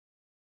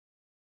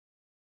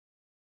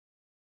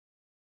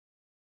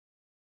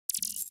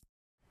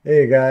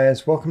Hey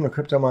guys, welcome to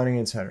Crypto Mining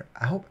Insider.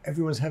 I hope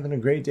everyone's having a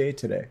great day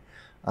today.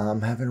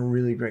 I'm having a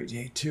really great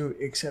day too,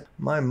 except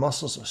my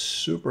muscles are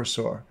super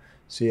sore.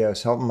 See, I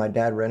was helping my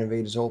dad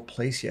renovate his old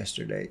place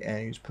yesterday, and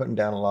he was putting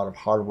down a lot of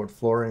hardwood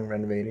flooring,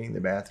 renovating the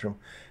bathroom.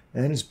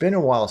 And it's been a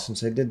while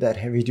since I did that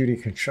heavy duty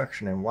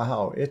construction, and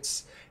wow,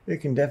 it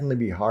can definitely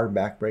be hard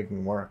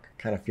back-breaking work.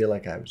 I kind of feel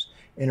like I was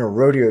in a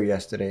rodeo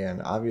yesterday,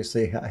 and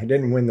obviously I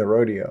didn't win the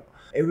rodeo.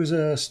 It was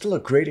still a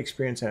great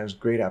experience, and it was a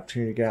great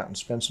opportunity to get out and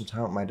spend some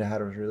time with my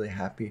dad. I was really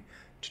happy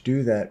to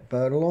do that.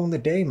 But along the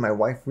day, my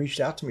wife reached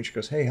out to me. She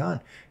goes, "Hey,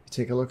 hon, you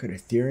take a look at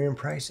Ethereum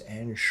price."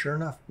 And sure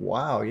enough,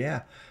 wow,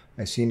 yeah,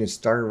 I seen it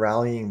started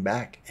rallying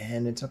back,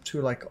 and it's up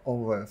to like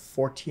over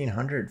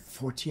 1400,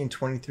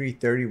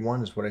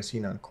 1423.31 is what I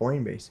seen on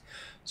Coinbase.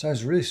 So I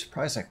was really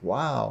surprised, like,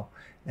 wow.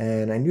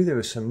 And I knew there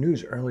was some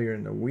news earlier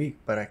in the week,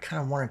 but I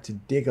kind of wanted to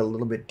dig a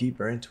little bit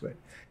deeper into it.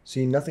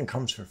 See, nothing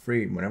comes for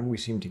free. Whenever we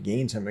seem to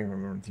gain something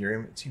from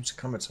Ethereum, it seems to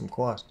come at some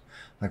cost.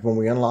 Like when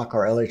we unlock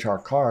our LHR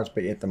cards,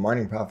 but yet the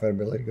mining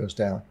profitability goes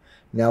down.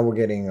 Now we're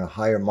getting a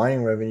higher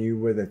mining revenue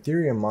with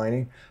Ethereum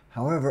mining.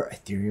 However,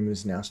 Ethereum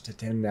is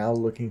now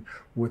looking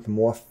with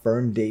more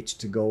firm dates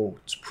to go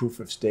to proof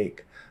of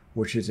stake,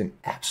 which is an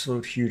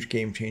absolute huge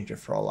game changer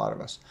for a lot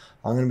of us.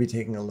 I'm going to be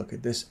taking a look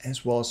at this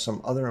as well as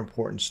some other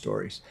important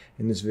stories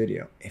in this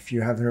video. If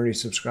you haven't already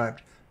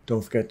subscribed,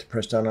 don't forget to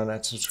press down on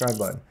that subscribe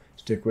button.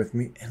 Stick with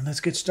me and let's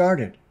get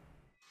started.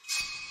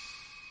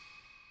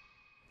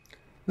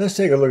 Let's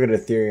take a look at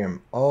Ethereum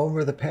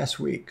over the past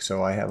week.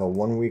 So I have a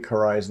 1 week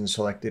horizon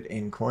selected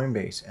in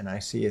Coinbase, and I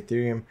see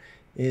Ethereum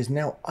is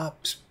now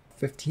up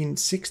 15,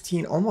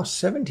 16,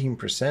 almost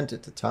 17%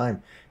 at the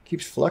time.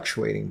 Keeps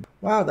fluctuating.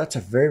 Wow, that's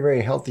a very,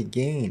 very healthy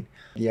gain.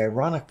 The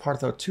ironic part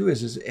though too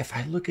is if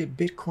I look at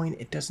Bitcoin,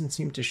 it doesn't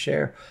seem to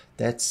share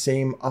that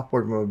same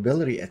upward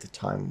mobility at the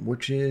time,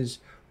 which is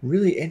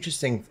really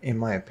interesting in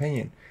my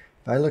opinion.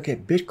 If I look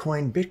at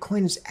Bitcoin,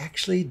 Bitcoin is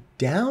actually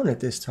down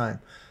at this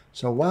time.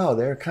 So wow,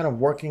 they're kind of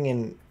working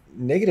in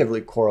negatively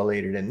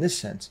correlated in this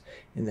sense.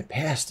 In the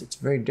past, it's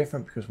very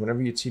different because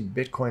whenever you'd see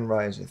Bitcoin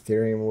rise,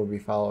 Ethereum would be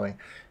following,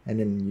 and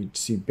then you'd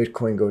see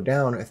Bitcoin go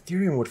down,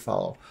 Ethereum would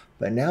follow.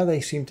 But now they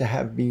seem to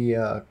have be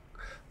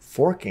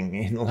forking,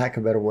 in lack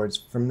of better words,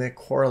 from their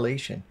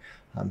correlation.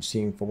 I'm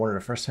seeing for one of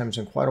the first times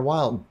in quite a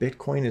while,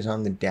 Bitcoin is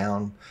on the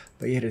down,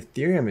 but yet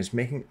Ethereum is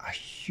making a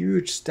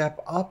huge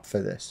step up for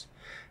this.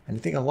 And I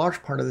think a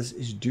large part of this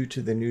is due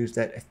to the news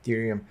that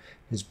Ethereum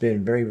has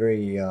been very,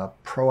 very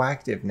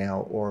proactive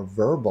now, or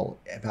verbal,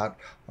 about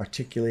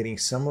articulating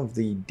some of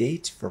the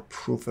dates for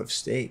proof of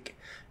stake.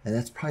 And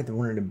that's probably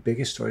one of the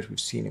biggest stories we've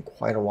seen in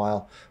quite a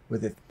while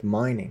with the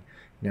mining.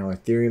 Now,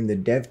 Ethereum, the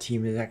dev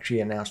team has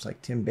actually announced,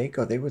 like Tim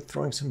Bako, they were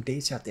throwing some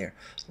dates out there,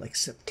 like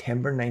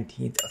September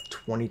 19th of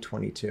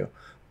 2022.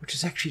 Which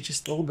is actually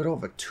just a little bit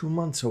over 2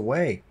 months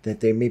away,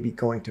 that they may be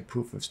going to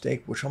proof of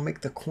stake, which will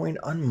make the coin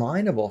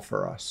unminable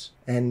for us.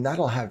 And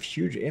that'll have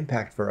huge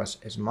impact for us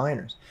as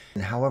miners.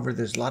 And however,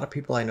 there's a lot of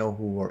people I know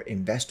who are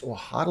invest or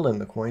hodl in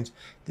the coins.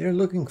 They're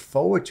looking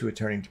forward to it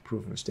turning to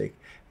proof of stake.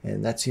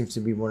 And that seems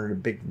to be one of the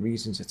big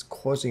reasons it's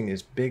causing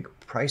this big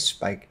price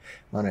spike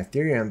on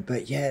Ethereum.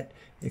 But yet,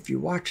 if you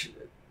watch,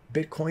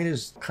 Bitcoin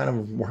is kind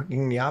of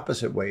working the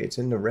opposite way. It's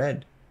in the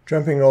red.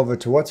 Jumping over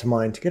to what's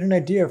mine, to get an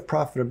idea of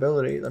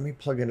profitability, let me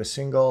plug in a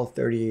single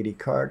 3080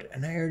 card,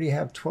 and I already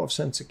have 12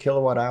 cents a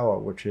kilowatt hour,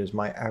 which is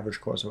my average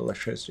cost of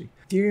electricity.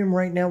 Ethereum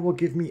right now will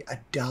give me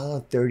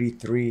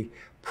 $1.33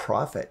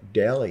 profit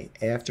daily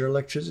after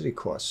electricity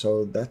costs,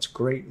 so that's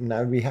great, and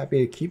I'd be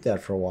happy to keep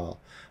that for a while.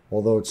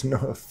 Although it's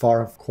no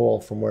far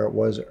call from where it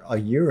was a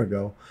year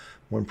ago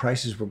when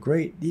prices were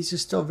great, these are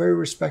still very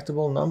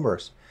respectable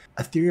numbers.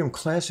 Ethereum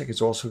Classic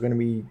is also going to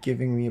be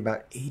giving me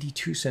about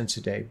 82 cents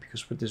a day,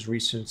 because with this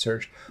recent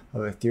surge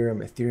of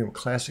Ethereum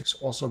Classic's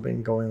also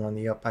been going on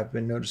the up. I've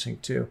been noticing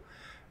too.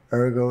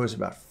 Ergo is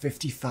about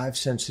 55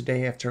 cents a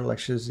day after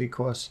electricity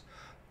costs.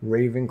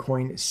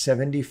 Ravencoin is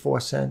 74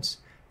 cents.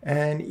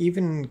 And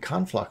even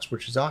Conflux,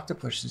 which is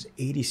Octopus, is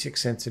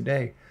 86 cents a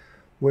day,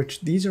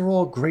 which these are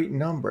all great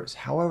numbers.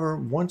 However,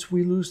 once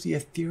we lose the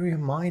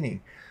Ethereum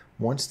mining,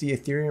 once the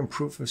Ethereum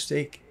proof of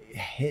stake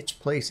hits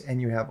place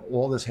and you have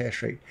all this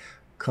hash rate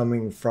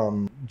coming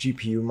from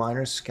GPU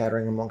miners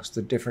scattering amongst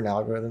the different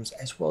algorithms,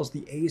 as well as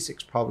the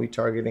ASICs probably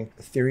targeting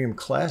Ethereum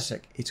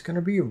Classic, it's going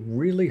to be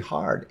really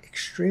hard,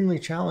 extremely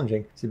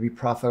challenging to be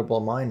profitable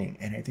mining.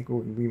 And I think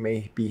we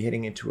may be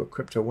hitting into a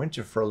crypto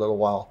winter for a little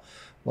while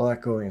that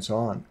goes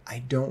on. I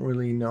don't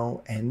really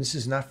know, and this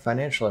is not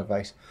financial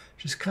advice,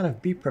 just kind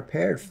of be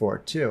prepared for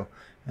it too.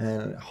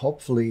 And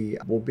hopefully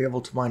we'll be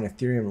able to mine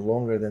Ethereum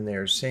longer than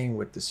they're saying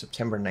with the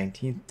September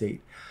 19th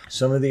date.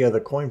 Some of the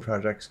other coin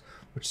projects,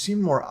 which seem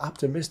more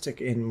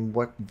optimistic in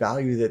what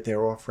value that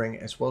they're offering,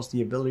 as well as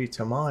the ability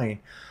to mine,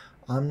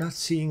 I'm not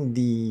seeing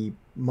the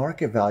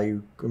market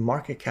value,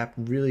 market cap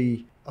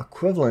really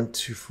equivalent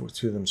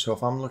to them. So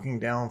if I'm looking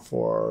down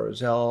for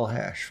Zell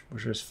Hash,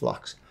 which is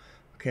Flux,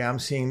 okay, I'm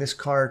seeing this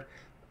card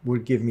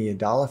would give me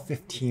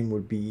 $1.15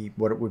 would be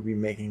what it would be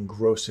making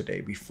gross a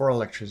day before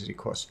electricity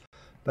costs.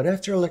 But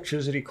after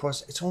electricity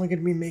costs, it's only going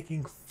to be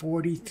making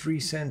 43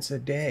 cents a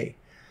day.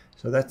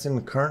 So that's in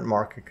the current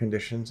market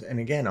conditions. And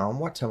again, on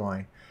what to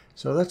mine.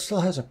 So that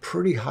still has a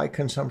pretty high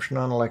consumption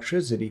on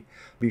electricity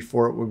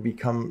before it would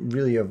become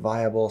really a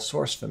viable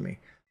source for me.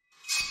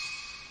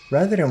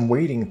 Rather than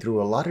wading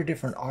through a lot of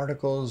different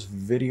articles,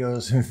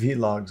 videos, and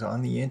vlogs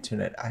on the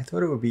internet, I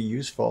thought it would be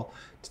useful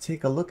to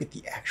take a look at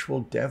the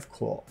actual dev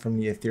call from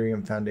the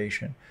Ethereum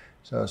Foundation.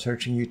 So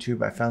searching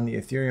YouTube, I found the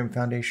Ethereum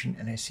Foundation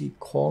and I see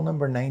call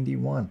number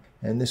 91.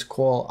 And this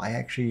call, I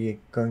actually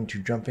going to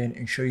jump in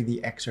and show you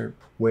the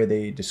excerpt where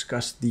they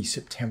discuss the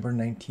September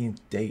 19th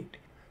date.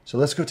 So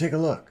let's go take a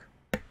look.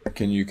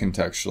 Can you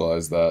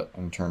contextualize that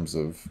in terms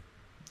of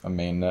a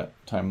mainnet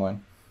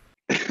timeline?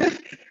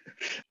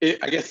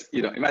 I guess,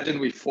 imagine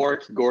we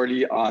fork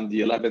Gordy on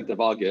the 11th of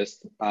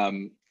August.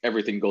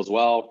 Everything goes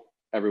well.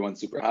 Everyone's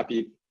super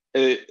happy.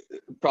 It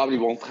probably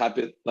won't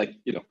happen.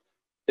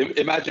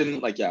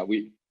 Imagine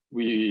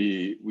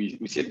we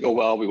see it go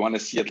well. We want to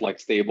see it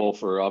stable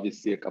for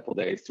obviously a couple of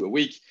days to a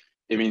week.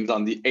 It means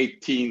on the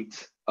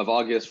 18th of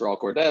August for all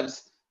core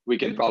devs, we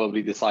can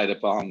probably decide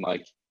upon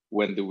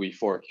when do we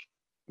fork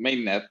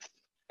mainnet.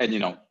 And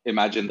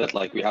imagine that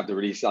we have the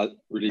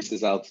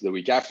releases out the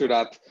week after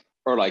that,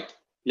 or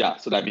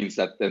so that means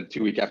that then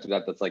 2 weeks after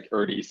that, that's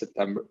early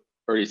September,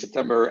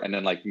 and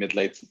then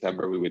mid-late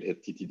September, we would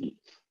hit TTD.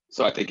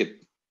 So I think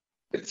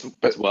it's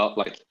as well,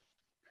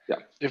 yeah.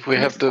 If we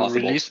have the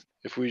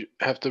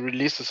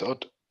releases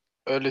out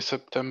early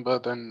September,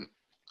 then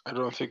I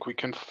don't think we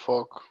can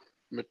fork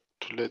mid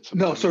to late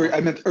September. No, sorry,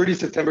 I meant early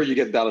September, you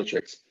get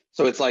Bellatrix.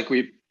 So it's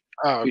we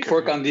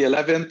fork on the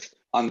 11th,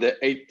 on the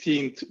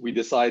 18th, we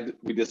decide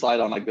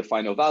on the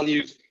final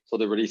values. So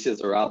the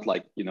releases are out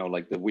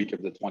the week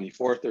of the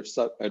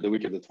 24th or the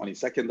week of the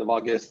 22nd of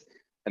August.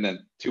 And then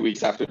 2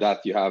 weeks after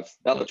that, you have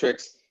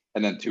Bellatrix.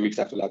 And then 2 weeks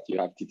after that, you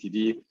have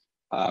TTD,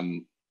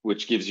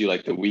 which gives you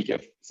the week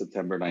of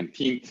September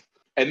 19th.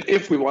 And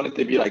if we wanted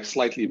to be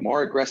slightly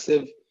more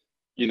aggressive,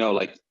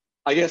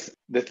 I guess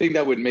the thing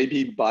that would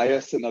maybe buy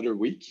us another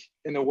week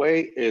in a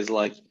way is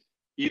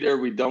either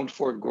we don't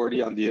fork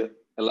Gordy on the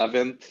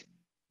 11th,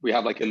 we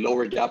have a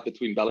lower gap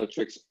between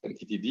Bellatrix and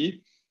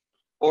TTD.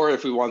 Or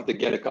if we want to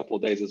get a couple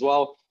of days as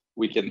well,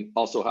 we can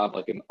also have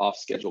an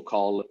off-schedule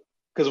call,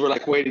 because we're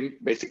waiting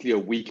basically a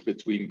week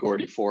between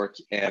Gordy fork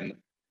and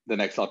the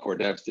next all core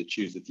devs to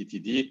choose the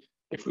TTD.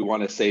 If we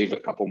want to save a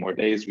couple more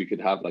days, we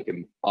could have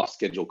an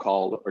off-schedule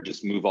call, or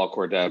just move all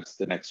core devs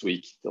the next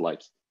week to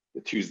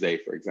the Tuesday,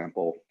 for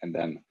example, and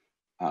then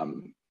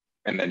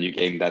you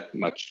gain that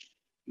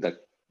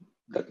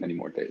many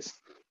more days.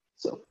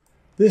 So.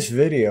 This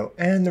video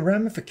and the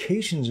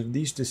ramifications of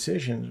these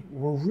decisions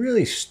were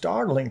really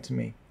startling to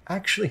me.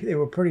 Actually, they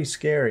were pretty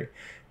scary.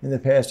 In the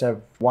past,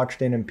 I've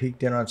watched in and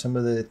peeked in on some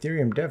of the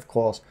Ethereum dev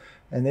calls,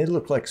 and they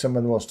look like some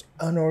of the most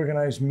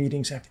unorganized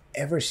meetings I've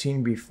ever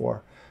seen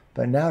before.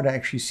 But now to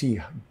actually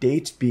see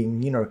dates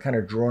being, kind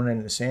of drawn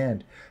in the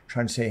sand,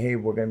 trying to say, hey,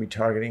 we're going to be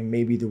targeting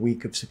maybe the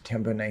week of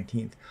September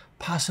 19th,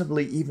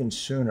 possibly even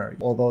sooner,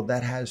 although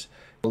that has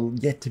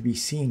yet to be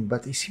seen.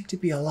 But they seem to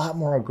be a lot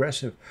more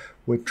aggressive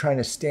with trying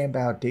to stamp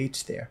out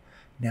dates there.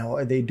 Now,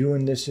 are they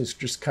doing this as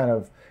just kind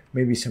of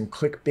maybe some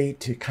clickbait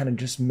to kind of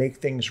just make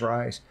things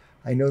rise?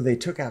 I know they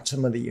took out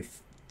some of the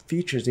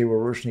features they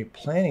were originally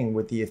planning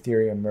with the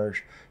Ethereum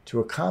merge to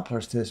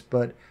accomplish this,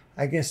 but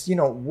I guess,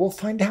 we'll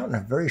find out in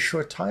a very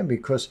short time,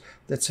 because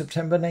that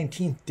September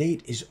 19th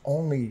date is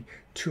only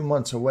 2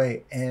 months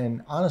away.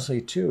 And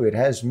honestly, too, it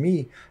has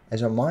me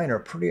as a miner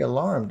pretty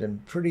alarmed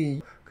and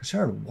pretty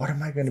concerned. What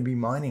am I going to be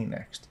mining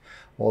next?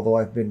 Although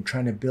I've been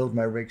trying to build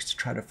my rigs to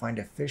try to find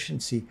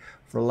efficiency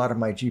for a lot of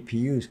my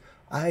GPUs,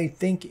 I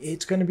think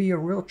it's going to be a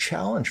real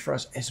challenge for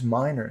us as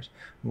miners.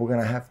 We're going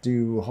to have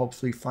to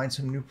hopefully find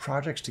some new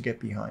projects to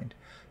get behind.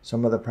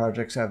 Some of the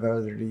projects I've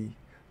already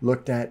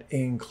looked at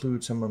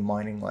include some of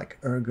mining like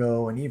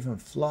Ergo and even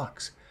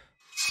Flux.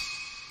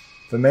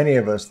 For many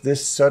of us,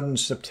 this sudden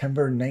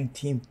September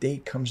 19th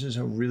date comes as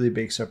a really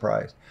big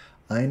surprise.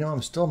 I know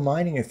I'm still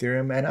mining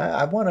Ethereum, and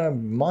I want to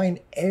mine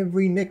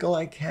every nickel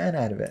I can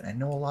out of it. I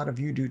know a lot of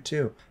you do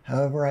too.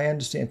 However, I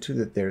understand too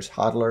that there's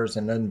hodlers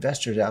and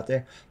investors out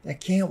there that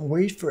can't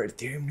wait for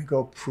Ethereum to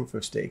go proof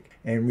of stake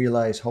and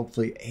realize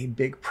hopefully a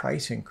big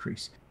price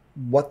increase.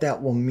 What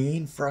that will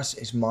mean for us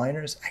as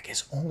miners, I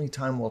guess only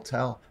time will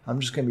tell. I'm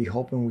just going to be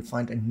hoping we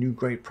find a new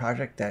great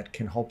project that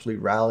can hopefully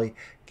rally,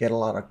 get a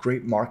lot of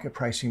great market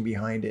pricing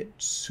behind it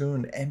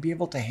soon, and be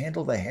able to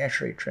handle the hash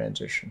rate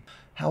transition.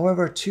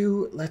 However,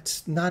 too,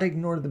 let's not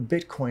ignore the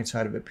Bitcoin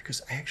side of it,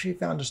 because I actually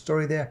found a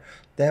story there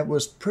that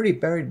was pretty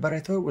buried, but I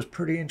thought it was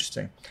pretty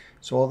interesting.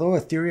 So although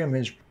Ethereum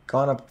has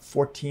gone up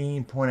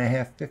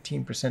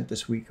 15%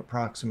 this week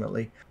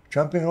approximately,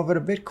 jumping over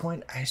to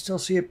Bitcoin, I still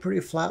see it pretty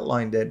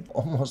flatlined at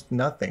almost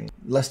nothing,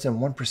 less than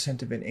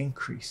 1% of an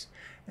increase.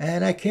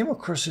 And I came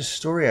across this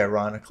story,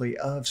 ironically,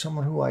 of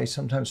someone who I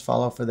sometimes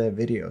follow for their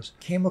videos.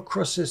 Came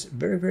across this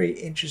very, very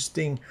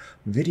interesting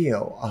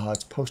video.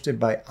 It's posted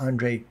by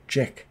Andrei,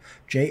 Jikh,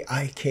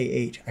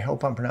 Jikh. I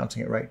hope I'm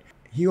pronouncing it right.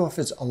 He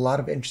offers a lot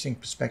of interesting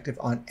perspective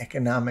on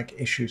economic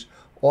issues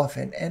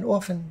often and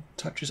often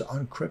touches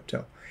on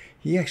crypto.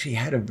 He actually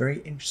had a very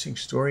interesting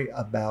story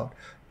about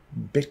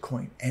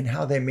Bitcoin and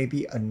how there may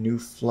be a new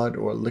flood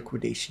or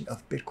liquidation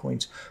of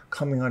Bitcoins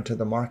coming onto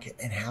the market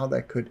and how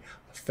that could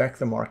affect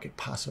the market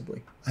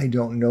possibly. I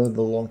don't know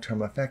the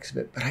long-term effects of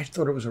it, but I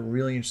thought it was a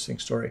really interesting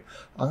story.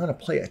 I'm going to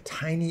play a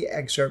tiny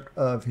excerpt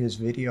of his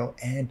video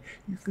and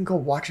you can go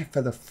watch it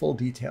for the full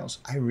details.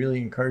 I really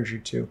encourage you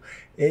to.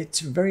 It's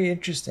very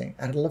interesting.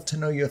 I'd love to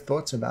know your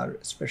thoughts about it,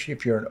 especially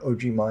if you're an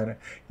OG miner.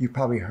 You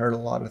probably heard a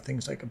lot of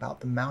things like about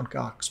the Mt.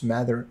 Gox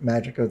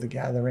Magic of the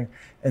Gathering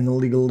and the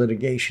legal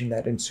litigation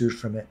that ensued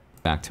from it.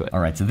 Back to it. All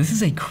right, so this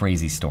is a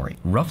crazy story.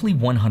 Roughly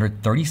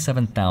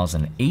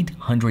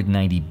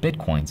 137,890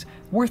 Bitcoins,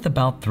 worth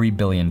about $3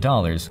 billion,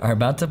 are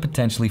about to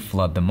potentially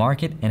flood the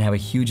market and have a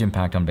huge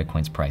impact on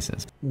Bitcoin's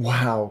prices.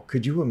 Wow,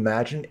 could you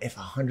imagine if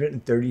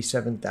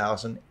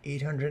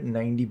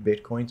 137,890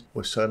 Bitcoins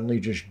was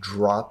suddenly just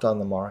dropped on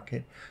the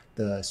market?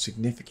 The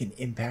significant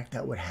impact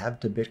that would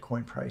have to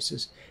Bitcoin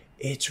prices.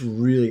 It's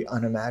really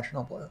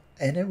unimaginable,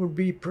 and it would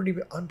be pretty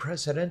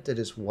unprecedented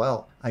as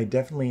well. I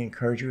definitely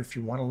encourage you, if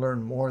you want to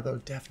learn more though,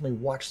 definitely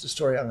watch the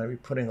story. I'm going to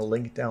be putting a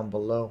link down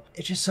below.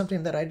 It's just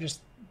something that I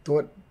just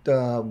thought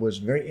was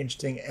very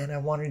interesting, and I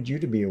wanted you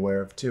to be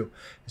aware of too,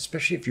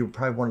 especially if you're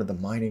probably one of the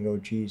mining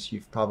OGs.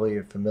 You've probably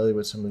are familiar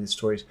with some of these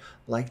stories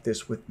like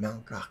this with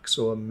Mt. Gox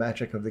or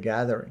Magic of the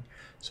Gathering.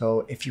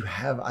 So if you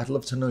have, I'd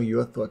love to know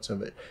your thoughts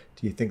of it.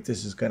 Do you think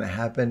this is going to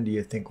happen? Do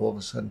you think all of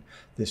a sudden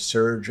this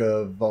surge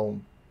of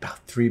about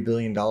 $3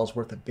 billion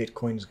worth of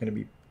Bitcoin is going to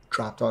be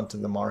dropped onto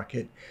the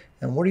market?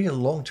 And what are your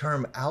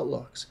long-term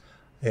outlooks?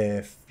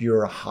 If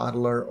you're a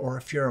hodler or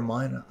if you're a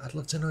miner, I'd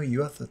love to know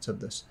your thoughts of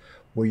this.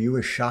 Were you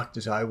as shocked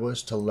as I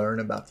was to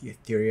learn about the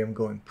Ethereum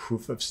going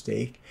proof of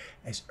stake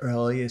as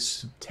early as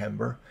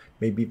September,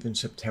 maybe even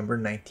September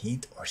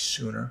 19th or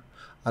sooner?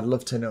 I'd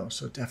love to know,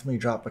 so definitely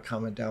drop a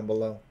comment down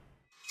below.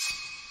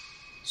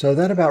 So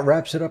that about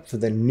wraps it up for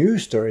the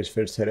news stories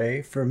for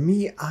today. For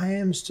me, I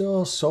am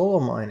still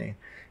solo mining,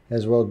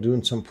 as well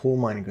doing some pool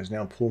mining, because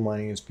now pool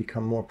mining has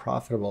become more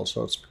profitable.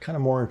 So it's kind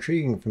of more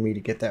intriguing for me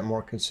to get that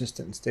more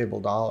consistent and stable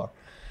dollar.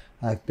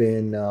 I've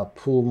been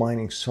pool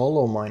mining,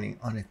 solo mining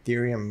on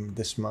Ethereum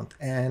this month,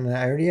 and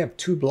I already have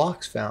 2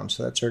 blocks found.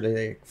 So that's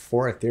already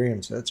 4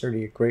 Ethereum. So that's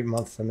already a great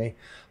month for me.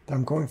 But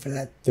I'm going for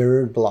that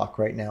 3rd block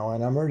right now,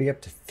 and I'm already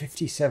up to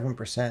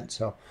 57%.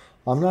 So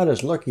I'm not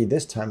as lucky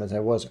this time as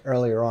I was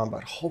earlier on,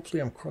 but hopefully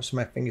I'm crossing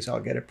my fingers I'll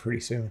get it pretty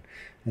soon.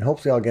 And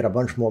hopefully I'll get a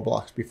bunch more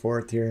blocks before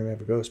Ethereum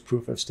ever goes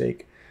proof of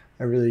stake.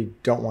 I really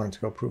don't want it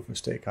to go proof of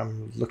stake.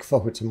 I'm looking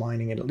forward to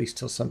mining it at least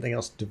till something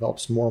else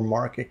develops more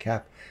market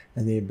cap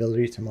and the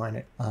ability to mine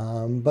it.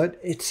 But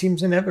it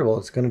seems inevitable.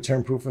 It's going to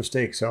turn proof of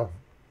stake. So,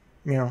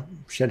 you know,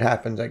 shit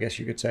happens, I guess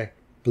you could say.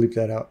 Bleep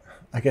that out.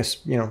 I guess,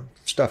 you know,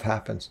 stuff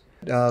happens.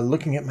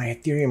 Looking at my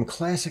Ethereum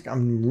Classic,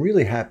 I'm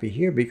really happy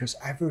here because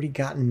I've already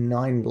gotten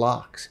 9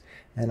 blocks.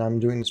 And I'm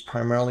doing this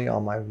primarily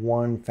on my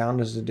one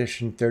Founders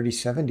Edition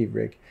 3070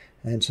 rig.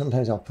 And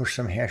sometimes I'll push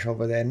some hash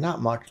over there.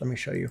 Not much. Let me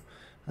show you.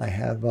 I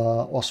have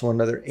also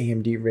another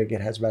AMD rig.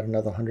 It has about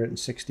another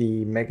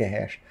 160 mega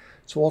hash.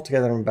 So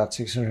altogether I'm about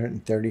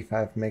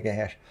 635 mega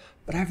hash.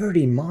 But I've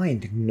already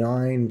mined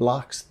 9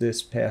 blocks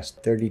this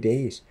past 30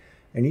 days.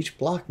 And each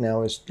block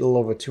now is a little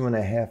over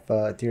 2.5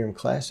 Ethereum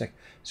Classic.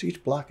 So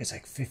each block is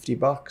like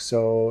 $50.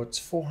 So it's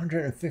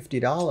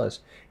 $450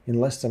 in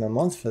less than a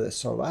month for this.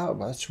 So wow,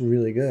 that's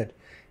really good.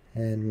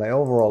 And my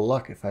overall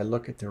luck, if I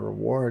look at the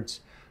rewards,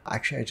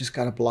 actually I just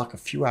got a block a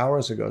few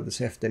hours ago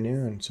this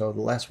afternoon. So the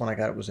last one I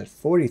got was at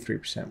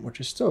 43%, which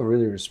is still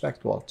really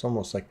respectable. It's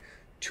almost like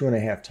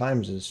 2.5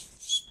 times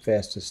as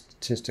fast as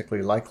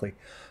statistically likely.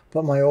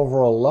 But my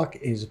overall luck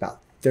is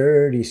about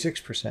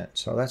 36%.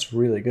 So that's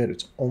really good.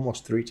 It's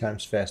almost 3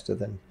 times faster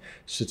than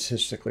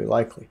statistically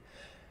likely.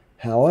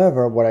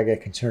 However, what I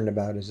get concerned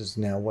about is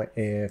now what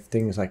if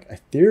things like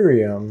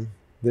Ethereum,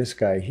 this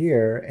guy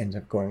here, ends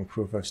up going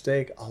proof of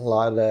stake, a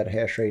lot of that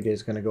hash rate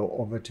is going to go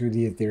over to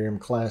the Ethereum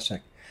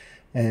Classic.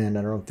 And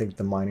I don't think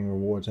the mining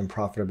rewards and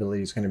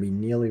profitability is going to be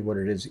nearly what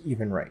it is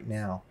even right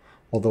now.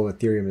 Although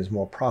Ethereum is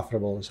more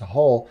profitable as a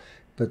whole,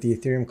 but the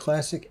Ethereum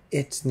Classic,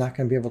 it's not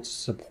going to be able to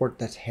support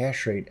that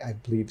hash rate, I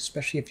believe,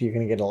 especially if you're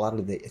going to get a lot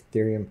of the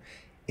Ethereum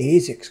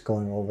ASICs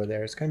going over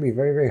there. It's going to be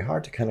very, very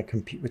hard to kind of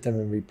compete with them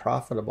and be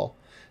profitable.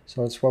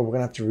 So that's why we're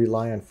going to have to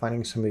rely on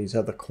finding some of these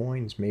other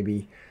coins,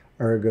 maybe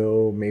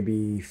Ergo,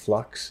 maybe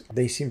Flux.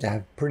 They seem to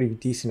have pretty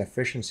decent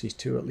efficiencies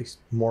too, at least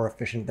more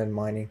efficient than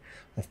mining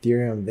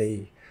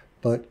Ethereum.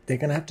 But they're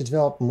going to have to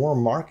develop more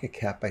market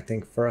cap, I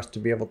think, for us to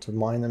be able to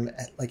mine them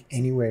at like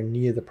anywhere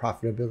near the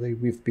profitability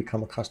we've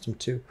become accustomed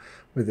to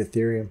with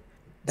Ethereum.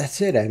 That's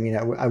it. I mean,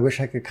 I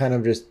wish I could kind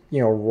of just,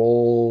 you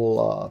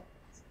know,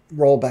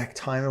 roll back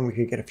time and we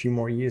could get a few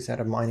more years out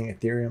of mining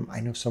Ethereum. I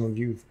know some of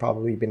you have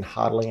probably been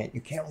hodling it.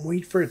 You can't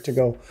wait for it to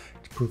go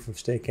to proof of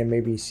stake and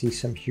maybe see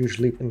some huge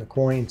leap in the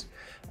coins.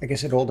 I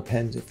guess it all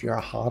depends if you're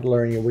a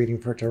hodler and you're waiting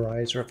for it to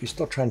rise, or if you're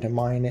still trying to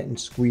mine it and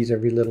squeeze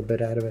every little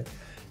bit out of it.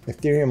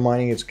 Ethereum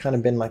mining has kind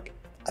of been like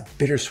a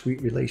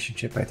bittersweet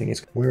relationship. I think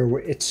it's where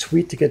it's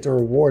sweet to get the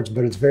rewards,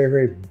 but it's very,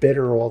 very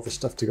bitter all the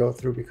stuff to go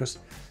through, because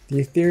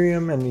the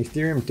Ethereum and the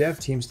Ethereum dev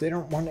teams, they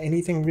don't want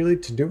anything really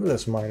to do with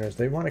us miners.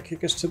 They want to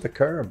kick us to the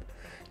curb.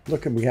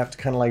 Look, we have to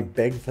kind of like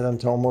beg for them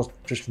to almost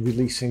just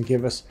release and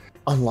give us,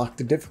 unlock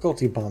the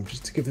difficulty bomb,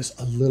 just to give us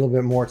a little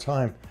bit more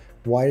time.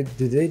 Why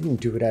did they didn't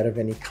do it out of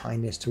any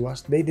kindness to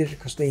us? They did it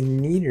because they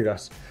needed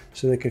us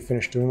so they could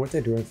finish doing what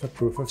they're doing for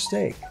proof of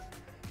stake.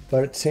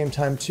 But at the same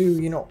time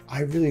too, you know,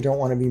 I really don't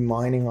want to be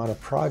mining on a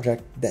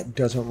project that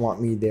doesn't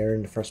want me there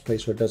in the first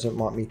place, or doesn't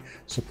want me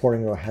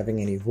supporting or having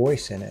any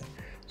voice in it.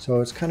 So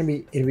it's kind of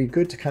it'd be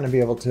good to kind of be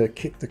able to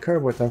kick the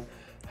curb with them.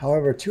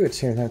 However, too, at the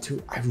same time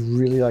too, I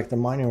really like the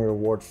mining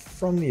reward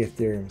from the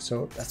Ethereum.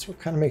 So that's what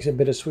kind of makes it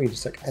bittersweet.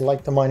 It's like, I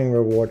like the mining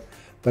reward,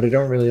 but I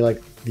don't really like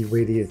the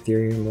way the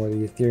Ethereum or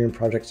the Ethereum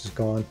project has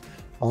gone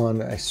on,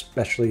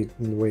 especially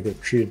in the way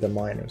they've treated the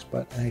miners.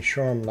 But I'm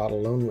sure I'm not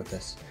alone with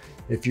this.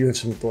 If you have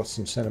some thoughts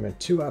and sentiment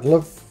too, I'd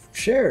love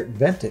share it,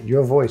 vent it,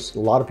 your voice. A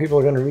lot of people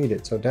are going to read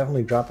it, so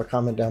definitely drop a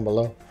comment down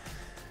below.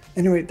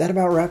 Anyway, that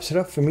about wraps it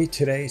up for me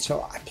today.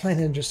 So I plan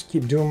to just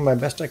keep doing my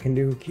best I can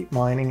do, keep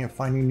mining and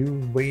finding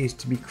new ways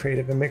to be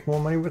creative and make more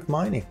money with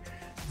mining.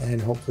 And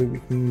hopefully we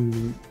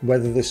can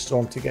weather this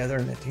storm together.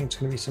 And I think it's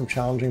going to be some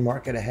challenging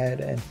market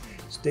ahead. And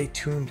stay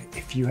tuned.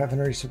 If you haven't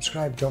already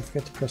subscribed, don't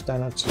forget to press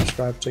down on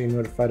subscribe so you're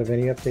notified of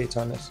any updates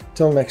on this.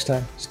 Till next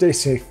time, stay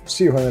safe.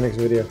 See you on the next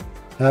video.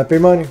 Happy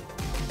mining.